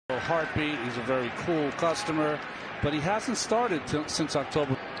Heartbeat. He's a very cool customer, but he hasn't started since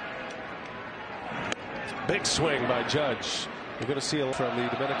October. Big swing by Judge. We're going to see a from the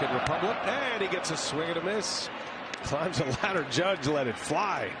Dominican Republic, and he gets a swing and a miss. Climbs a ladder. Judge let it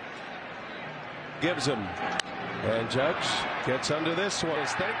fly. Gives him, and Judge gets under this one.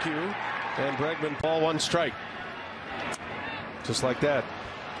 Thank you, and Bregman ball 1 strike. Just like that.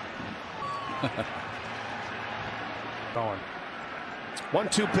 Going.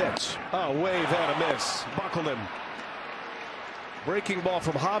 1-2 pitch. Oh, wave and a miss. Buckled him. Breaking ball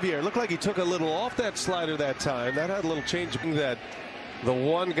from Javier. Looked like he took a little off that slider that time. That had a little change. That the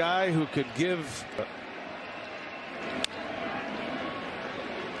one guy who could give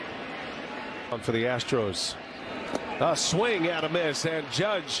for the Astros. A swing and a miss, and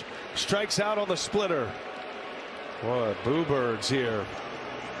Judge strikes out on the splitter. What boo birds here.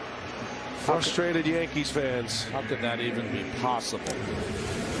 Frustrated Yankees fans. How could that even be possible?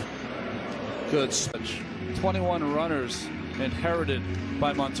 Good switch. 21 runners inherited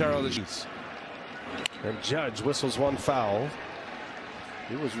by Montero. And Judge whistles 1 foul.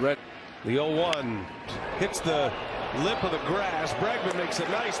 He was ready. The 0-1 hits the lip of the grass. Bregman makes a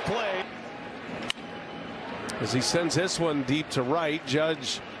nice play as he sends this one deep to right.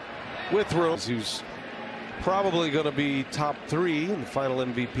 Judge with room. He's probably going to be top 3 in the final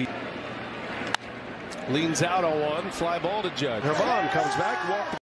MVP. Leans out on 1, fly ball to Judge. Herman comes back, walk.